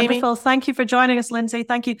 Thank you, Amy. Wonderful. Thank you for joining us, Lindsay.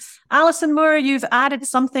 Thank you. Alison Moore, you've added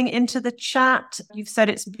something into the chat. You've said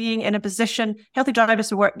it's being in a position, healthy drivers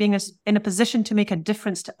to work, being in a position to make a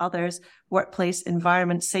difference to others, workplace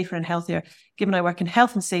environment, safer and healthier. Given I work in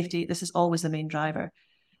health and safety, this is always the main driver.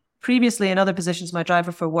 Previously, in other positions, my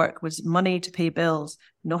driver for work was money to pay bills.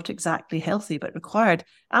 Not exactly healthy, but required.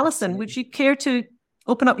 Alison, would you care to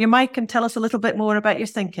open up your mic and tell us a little bit more about your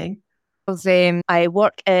thinking? I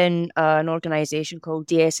work in an organisation called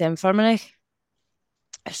DSM Firmenich.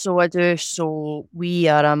 So we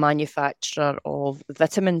are a manufacturer of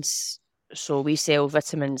vitamins. So we sell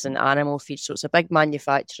vitamins and animal feed. So it's a big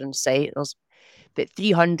manufacturing site. There's about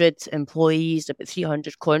 300 employees, about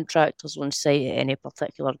 300 contractors on site at any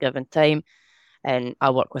particular given time. And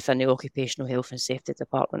I work within the Occupational Health and Safety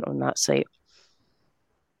Department on that site.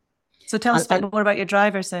 So tell us a bit more about your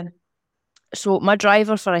drivers then. So my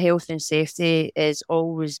driver for health and safety has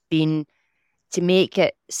always been to make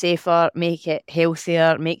it safer, make it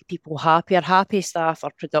healthier, make people happier. Happy staff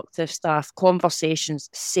are productive staff. Conversations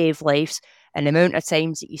save lives. And the amount of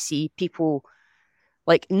times that you see people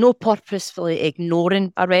no purposefully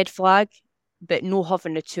ignoring a red flag, but no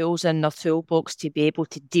having the tools in their toolbox to be able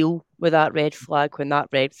to deal with that red flag when that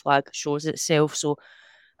red flag shows itself. So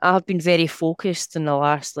I have been very focused in the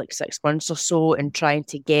last 6 months or so in trying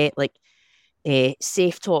to get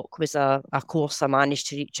Safe Talk was a course I managed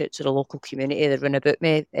to reach out to the local community that run about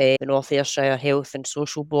me. The North Ayrshire Health and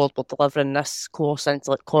Social Board were delivering this course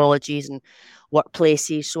into colleges and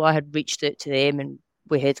workplaces. So I had reached out to them and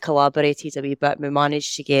we had collaborated a wee bit. We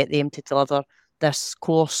managed to get them to deliver this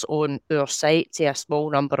course on our site to a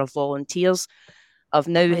small number of volunteers. I've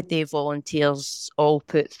now had the volunteers all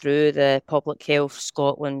put through the Public Health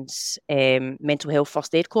Scotland's mental health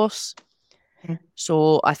first aid course. Yeah.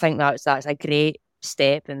 So I think that's a great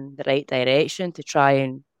step in the right direction to try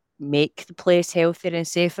and make the place healthier and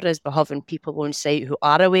safer, is by having people on site who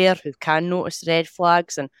are aware, who can notice red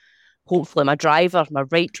flags. And hopefully my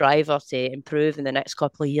right driver to improve in the next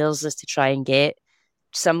couple of years is to try and get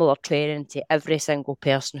similar training to every single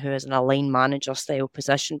person who is in a line manager style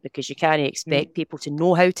position, because you can't expect people to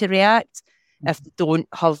know how to react if they don't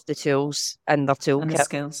have the tools in their toolkit. And the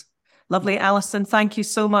skills. Lovely, Alison. Thank you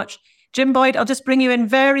so much. Jim Boyd, I'll just bring you in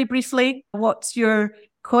very briefly. What's your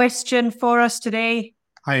question for us today?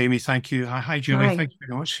 Hi, Amy. Thank you. Hi, Julie. Hi. Thank you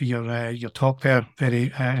very much for your talk there.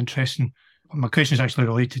 Very interesting. My question is actually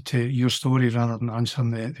related to your story rather than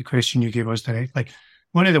answering the question you gave us directly.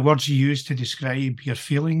 One of the words you used to describe your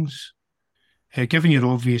feelings, given your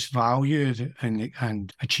obvious value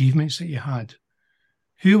and achievements that you had,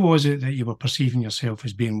 who was it that you were perceiving yourself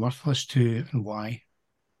as being worthless to, and why?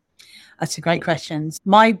 That's a great question.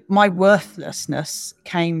 My worthlessness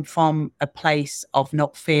came from a place of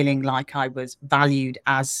not feeling like I was valued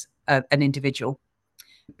as an individual,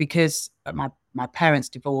 because my parents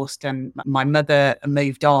divorced and my mother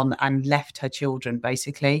moved on and left her children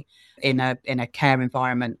basically in a care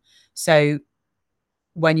environment. So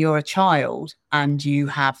when you're a child and you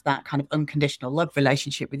have that kind of unconditional love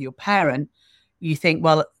relationship with your parent, you think,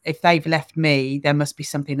 well, if they've left me, there must be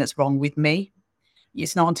something that's wrong with me.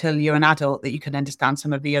 It's not until you're an adult that you can understand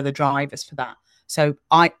some of the other drivers for that. So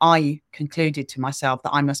I concluded to myself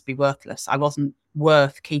that I must be worthless. I wasn't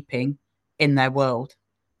worth keeping in their world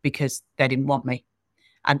because they didn't want me.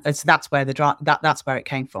 And so that's where that's where it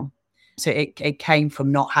came from. So it came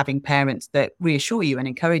from not having parents that reassure you and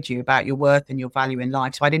encourage you about your worth and your value in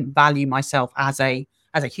life. So I didn't value myself as a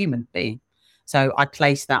human being. So I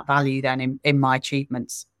place that value then in my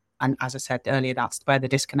achievements. And as I said earlier, that's where the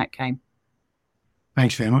disconnect came.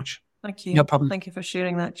 Thanks very much. Thank you. No problem. Thank you for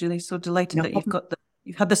sharing that, Julie. So delighted No that problem.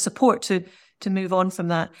 you've had the support to move on from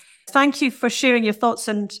that. Thank you for sharing your thoughts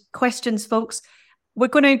and questions, folks. We're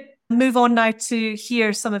going to move on now to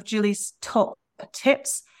hear some of Julie's top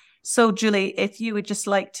tips. So, Julie, if you would just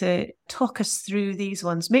like to talk us through these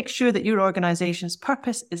ones, make sure that your organisation's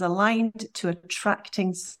purpose is aligned to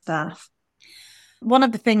attracting staff. One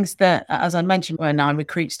of the things that, as I mentioned, when I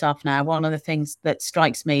recruit staff now, one of the things that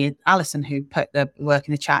strikes me, Alison, who put the work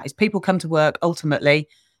in the chat, is people come to work ultimately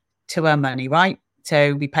to earn money, right?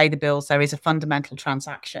 So we pay the bills. There is a fundamental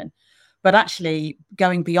transaction. But actually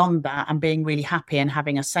going beyond that and being really happy and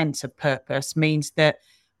having a sense of purpose means that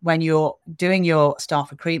when you're doing your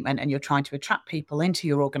staff recruitment and you're trying to attract people into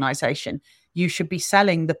your organisation, you should be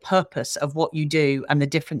selling the purpose of what you do and the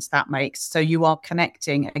difference that makes. So you are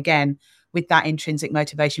connecting again with that intrinsic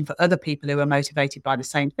motivation for other people who are motivated by the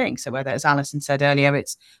same thing. So whether, as Alison said earlier,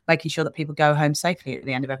 it's making sure that people go home safely at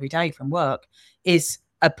the end of every day from work, is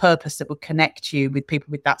a purpose that will connect you with people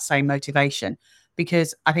with that same motivation.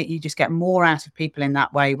 Because I think you just get more out of people in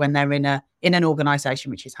that way when they're in an organisation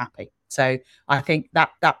which is happy. So I think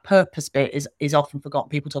that purpose bit is often forgotten.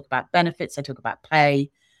 People talk about benefits, they talk about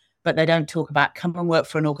pay, but they don't talk about come and work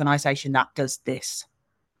for an organisation that does this.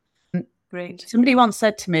 Great. Somebody once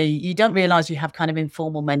said to me, you don't realise you have kind of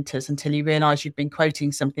informal mentors until you realise you've been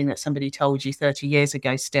quoting something that somebody told you 30 years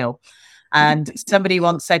ago still. And somebody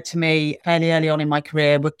once said to me fairly early on in my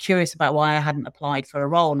career, we're curious about why I hadn't applied for a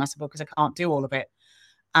role. And I said, well, because I can't do all of it.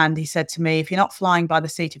 And he said to me, if you're not flying by the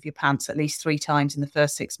seat of your pants at least 3 times in the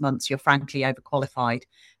first 6 months, you're frankly overqualified.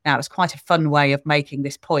 Now, it was quite a fun way of making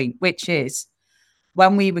this point, which is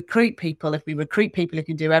when we recruit people, if we recruit people who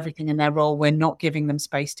can do everything in their role, we're not giving them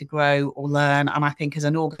space to grow or learn. And I think as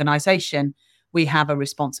an organisation, we have a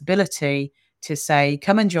responsibility to say,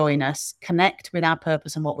 come and join us, connect with our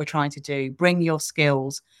purpose and what we're trying to do, bring your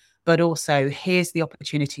skills, but also here's the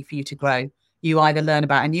opportunity for you to grow. You either learn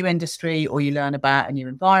about a new industry or you learn about a new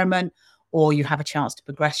environment, or you have a chance to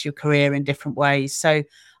progress your career in different ways. So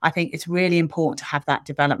I think it's really important to have that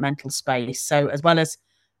developmental space. So as well as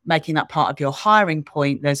making that part of your hiring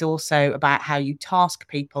point, there's also about how you task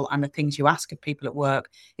people and the things you ask of people at work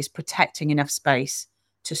is protecting enough space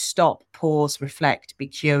to stop, pause, reflect, be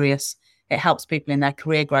curious. It helps people in their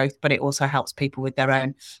career growth, but it also helps people with their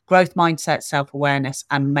own growth mindset, self-awareness,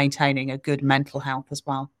 and maintaining a good mental health as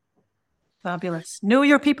well. Fabulous. Know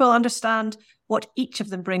your people, understand what each of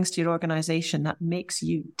them brings to your organisation that makes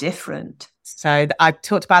you different. So I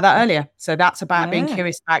talked about that earlier. So that's about being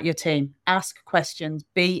curious about your team. Ask questions,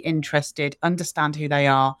 be interested, understand who they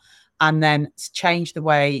are, and then change the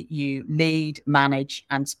way you lead, manage,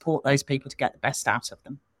 and support those people to get the best out of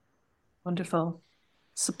them. Wonderful.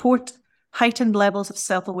 Support heightened levels of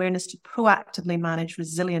self-awareness to proactively manage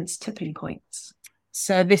resilience tipping points.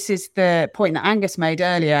 So this is the point that Angus made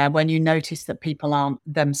earlier. When you notice that people aren't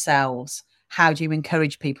themselves, how do you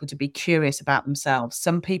encourage people to be curious about themselves?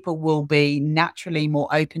 Some people will be naturally more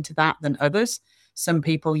open to that than others. Some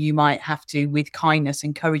people you might have to, with kindness,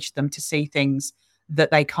 encourage them to see things that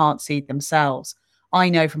they can't see themselves. I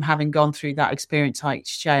know from having gone through that experience I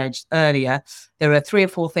shared earlier, there are 3 or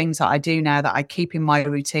 4 things that I do now that I keep in my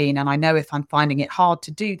routine. And I know if I'm finding it hard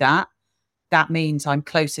to do that, that means I'm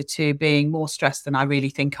closer to being more stressed than I really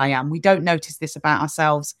think I am. We don't notice this about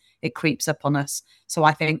ourselves. It creeps up on us. So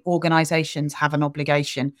I think organisations have an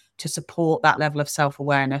obligation to support that level of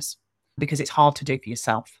self-awareness because it's hard to do for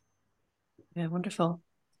yourself. Yeah, wonderful.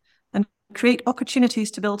 And create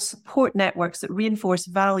opportunities to build support networks that reinforce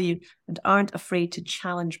value and aren't afraid to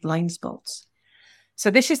challenge blind spots.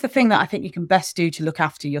 So this is the thing that I think you can best do to look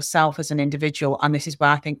after yourself as an individual. And this is where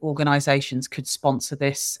I think organisations could sponsor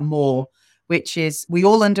this more, which is we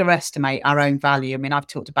all underestimate our own value. I mean, I've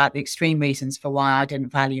talked about the extreme reasons for why I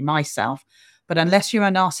didn't value myself. But unless you're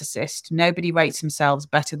a narcissist, nobody rates themselves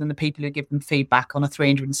better than the people who give them feedback on a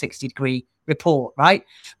 360-degree report, right?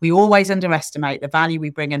 We always underestimate the value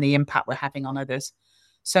we bring and the impact we're having on others.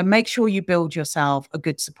 So make sure you build yourself a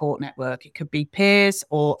good support network. It could be peers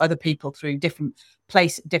or other people through different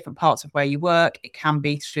parts of where you work. It can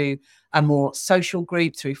be through a more social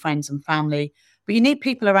group, through friends and family. But you need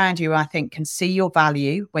people around you who I think can see your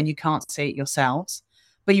value when you can't see it yourselves.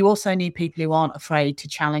 But you also need people who aren't afraid to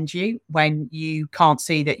challenge you when you can't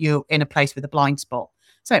see that you're in a place with a blind spot.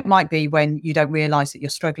 So it might be when you don't realise that you're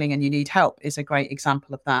struggling and you need help is a great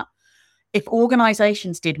example of that. If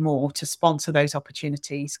organisations did more to sponsor those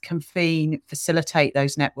opportunities, convene, facilitate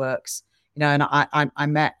those networks, And I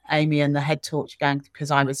met Amy and the head torture gang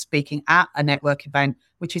because I was speaking at a network event,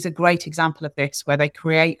 which is a great example of this, where they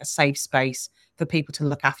create a safe space for people to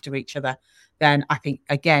look after each other. Then I think,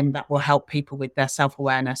 again, that will help people with their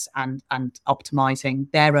self-awareness and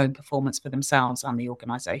optimizing their own performance for themselves and the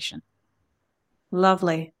organization.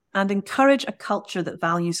 Lovely. And encourage a culture that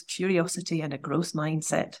values curiosity and a growth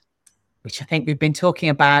mindset, which I think we've been talking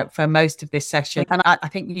about for most of this session. And I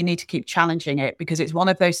think you need to keep challenging it, because it's one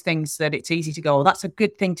of those things that it's easy to go, oh, that's a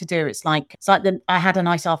good thing to do. It's like I had a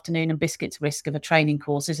nice afternoon and biscuits risk of a training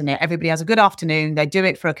course, isn't it? Everybody has a good afternoon, they do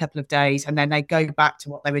it for a couple of days, and then they go back to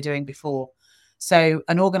what they were doing before. So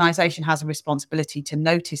an organisation has a responsibility to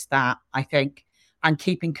notice that, I think, and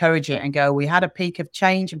keep encouraging it and go, we had a peak of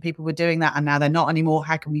change and people were doing that and now they're not anymore.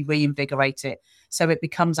 How can we reinvigorate it? So it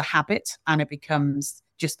becomes a habit and it becomes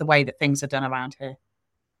just the way that things are done around here.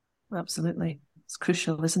 Absolutely. It's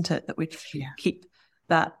crucial, isn't it, that we keep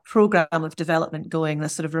that program of development going, the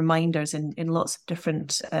sort of reminders in lots of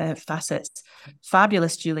different facets.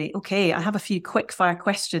 Fabulous, Julie. Okay, I have a few quick fire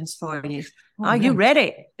questions for you. Are you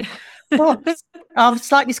ready? Well, I'm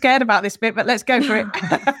slightly scared about this bit, but let's go for it.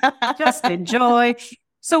 Just enjoy.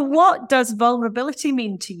 So what does vulnerability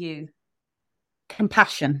mean to you?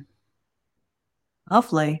 Compassion.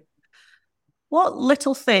 Lovely. What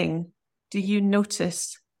little thing do you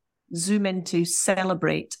notice, zoom into,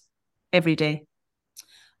 celebrate every day?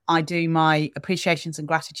 I do my appreciations and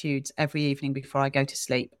gratitudes every evening before I go to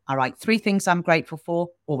sleep. I write 3 things I'm grateful for,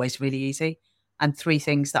 always really easy, and 3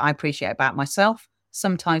 things that I appreciate about myself,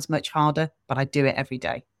 sometimes much harder, but I do it every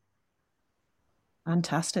day.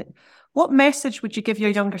 Fantastic. What message would you give your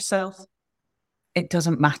younger self? It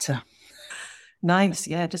doesn't matter. Nice.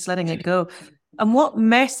 Yeah, just letting it go. And what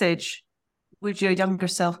message would your younger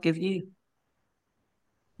self give you?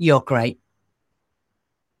 You're great.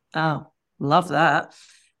 Oh, love that.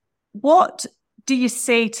 What do you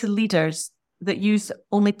say to leaders that use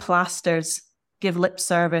only plasters, give lip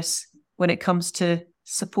service when it comes to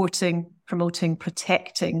supporting, promoting,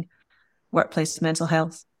 protecting workplace mental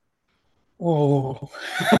health? Oh.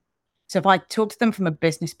 So if I talk to them from a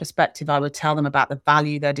business perspective, I would tell them about the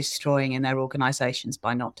value they're destroying in their organizations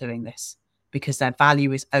by not doing this, because their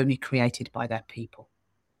value is only created by their people.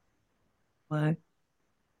 Wow.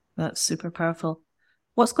 That's super powerful.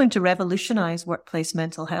 What's going to revolutionize workplace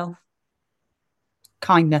mental health?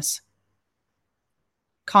 Kindness.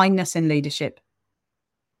 Kindness in leadership.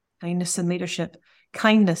 Kindness in leadership.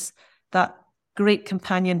 Kindness, that great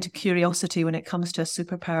companion to curiosity when it comes to a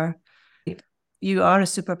superpower. You are a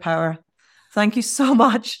superpower. Thank you so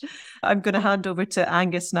much. I'm going to hand over to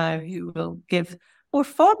Angus now, who will give more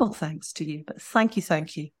formal thanks to you. But thank you,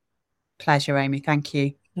 thank you. Pleasure, Amy. Thank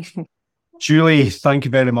you. Julie, thank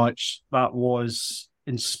you very much. That was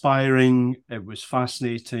inspiring. It was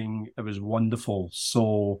fascinating. It was wonderful.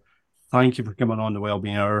 So thank you for coming on the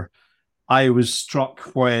Wellbeing Hour. I was struck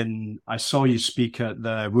when I saw you speak at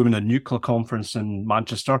the Women in Nuclear conference in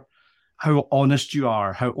Manchester, how honest you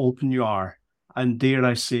are, how open you are, and dare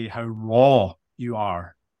I say, how raw you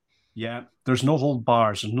are. Yeah, there's no hold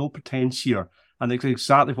bars, there's no pretense here. And it's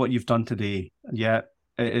exactly what you've done today. Yeah,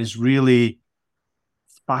 it is really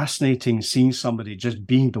fascinating seeing somebody just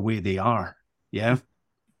being the way they are. Yeah.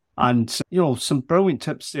 And, you know, some brilliant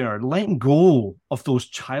tips there. Letting go of those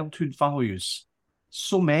childhood values.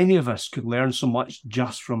 So many of us could learn so much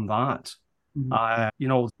just from that. Mm-hmm. You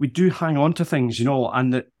know, we do hang on to things, you know,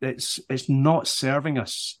 and it's not serving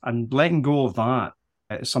us. And letting go of that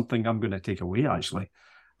is something I'm going to take away, actually.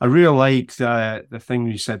 I really like the thing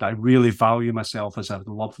you said. I really value myself as a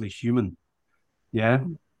lovely human. Yeah.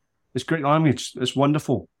 It's great language. It's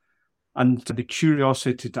wonderful. And the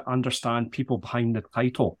curiosity to understand people behind the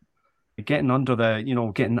title, getting under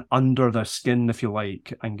the skin, if you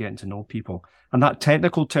like, and getting to know people. And that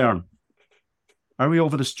technical term, are we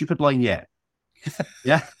over the stupid line yet?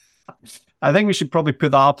 Yeah. I think we should probably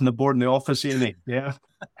put that up on the board in the office, Amy. Yeah.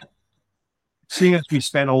 Seeing as we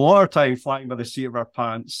spend a lot of time flying by the seat of our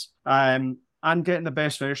pants, and getting the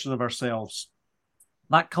best version of ourselves.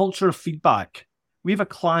 That culture of feedback. We have a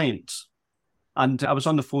client, and I was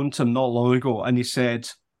on the phone to him not long ago, and he said,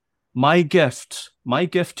 my gift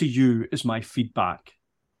to you is my feedback.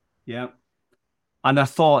 Yeah. And I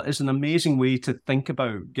thought it's an amazing way to think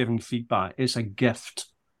about giving feedback. It's a gift.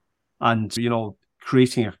 And, you know,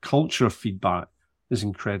 creating a culture of feedback is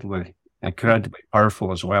incredibly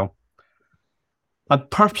powerful as well. And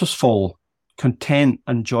purposeful, content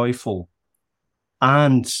and joyful,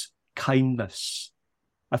 and kindness.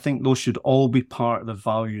 I think those should all be part of the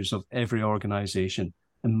values of every organization.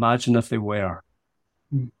 Imagine if they were.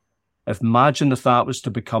 Imagine if that was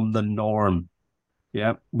to become the norm.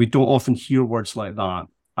 Yeah, we don't often hear words like that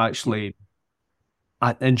actually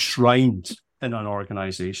enshrined in an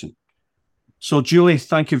organisation. So, Julie,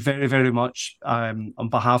 thank you very, very much. On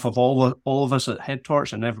behalf of all of us at Head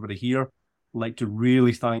Torch and everybody here, I'd like to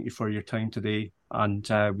really thank you for your time today, and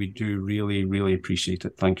we do really, really appreciate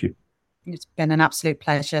it. Thank you. It's been an absolute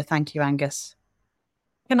pleasure. Thank you, Angus.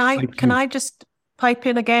 Can I just pipe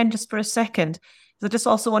in again just for a second? I just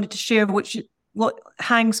also wanted to share what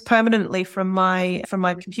hangs permanently from my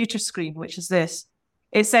computer screen, which is this.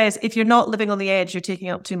 It says, if you're not living on the edge, you're taking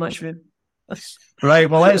up too much room. Right,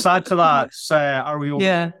 well, let's add to that. Are we all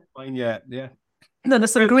fine yet? Yeah. No,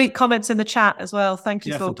 there's some great comments in the chat as well. Thank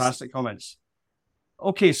you, folks. Fantastic comments.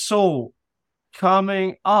 Okay, so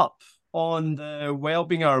coming up on the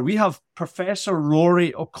Wellbeing Hour, we have Professor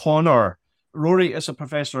Rory O'Connor. Rory is a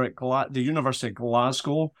professor at the University of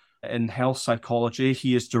Glasgow in health psychology.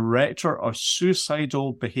 He is director of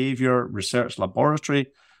Suicidal Behaviour Research Laboratory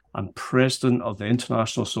and president of the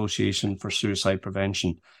International Association for Suicide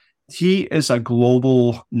Prevention. He is a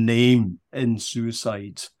global name in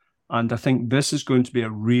suicide, and I think this is going to be a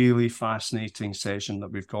really fascinating session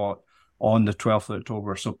that we've got on the 12th of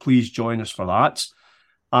October, so please join us for that.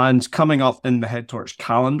 And coming up in the Head Torch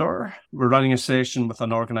calendar, we're running a session with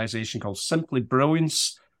an organisation called Simply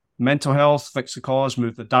Brilliance, Mental Health, Fix the Cause,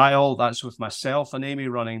 Move the Dial. That's with myself and Amy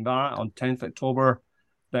running that on 10th October.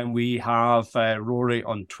 Then we have Rory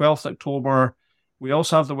on 12th October. We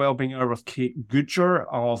also have the Wellbeing Hour with Kate Goodger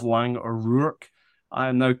of Lang O'Rourke.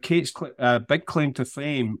 And now Kate's big claim to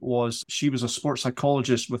fame was she was a sports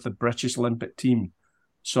psychologist with the British Olympic team.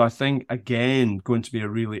 So I think, again, going to be a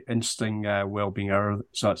really interesting Wellbeing Hour.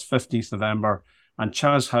 So that's 15th November. And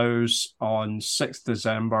Chaz House on 6th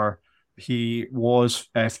December. He was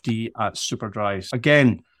FD at Superdry.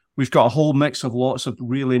 Again, we've got a whole mix of lots of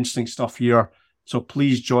really interesting stuff here. So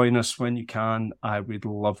please join us when you can. We'd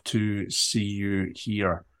love to see you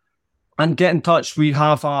here. And get in touch. We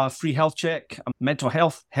have a free health check, a mental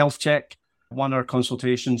health check, 1 hour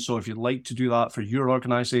consultation. So if you'd like to do that for your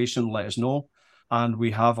organisation, let us know. And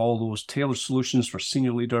we have all those tailored solutions for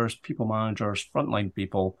senior leaders, people managers, frontline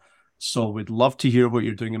people. So we'd love to hear what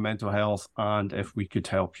you're doing in mental health and if we could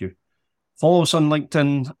help you. Follow us on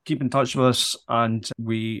LinkedIn, keep in touch with us, and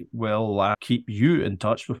we will keep you in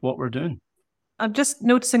touch with what we're doing. I'm just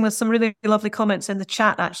noticing there's some really lovely comments in the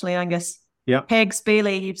chat, actually, Angus. Yeah. Pegs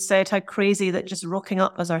Bailey, you've said how crazy that just rocking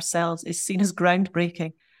up as ourselves is seen as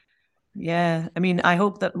groundbreaking. Yeah, I mean, I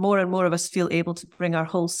hope that more and more of us feel able to bring our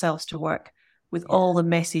whole selves to work with all the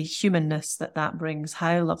messy humanness that brings.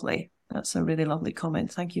 How lovely. That's a really lovely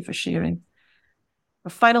comment. Thank you for sharing. A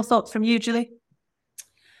final thought from you, Julie?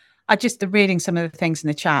 Just reading some of the things in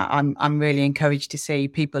the chat, I'm really encouraged to see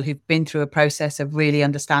people who've been through a process of really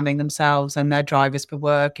understanding themselves and their drivers for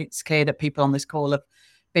work. It's clear that people on this call have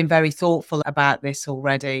been very thoughtful about this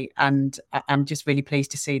already, and I'm just really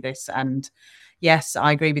pleased to see this. And yes,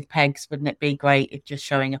 I agree with Pegs. Wouldn't it be great if just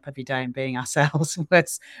showing up every day and being ourselves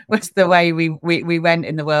was the way we went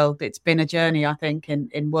in the world? It's been a journey, I think,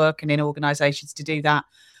 in work and in organisations to do that.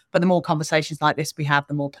 But the more conversations like this we have,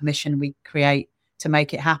 the more permission we create to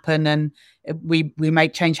make it happen. And we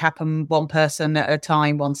make change happen one person at a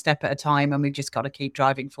time, one step at a time, and we've just got to keep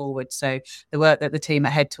driving forward. So the work that the team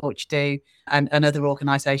at Head Torch do and other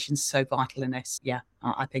organisations are so vital in this. Yeah,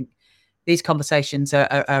 I think these conversations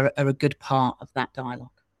are a good part of that dialogue.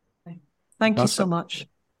 Thank you so much.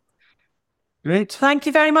 Great. Thank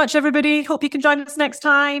you very much, everybody. Hope you can join us next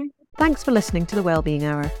time. Thanks for listening to the Wellbeing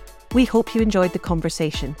Hour. We hope you enjoyed the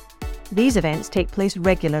conversation. These events take place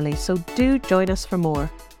regularly, so do join us for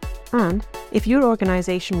more. And if your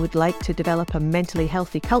organisation would like to develop a mentally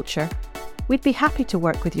healthy culture, we'd be happy to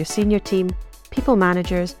work with your senior team, people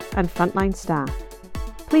managers and frontline staff.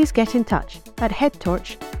 Please get in touch at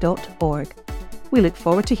headtorch.org. We look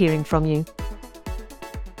forward to hearing from you.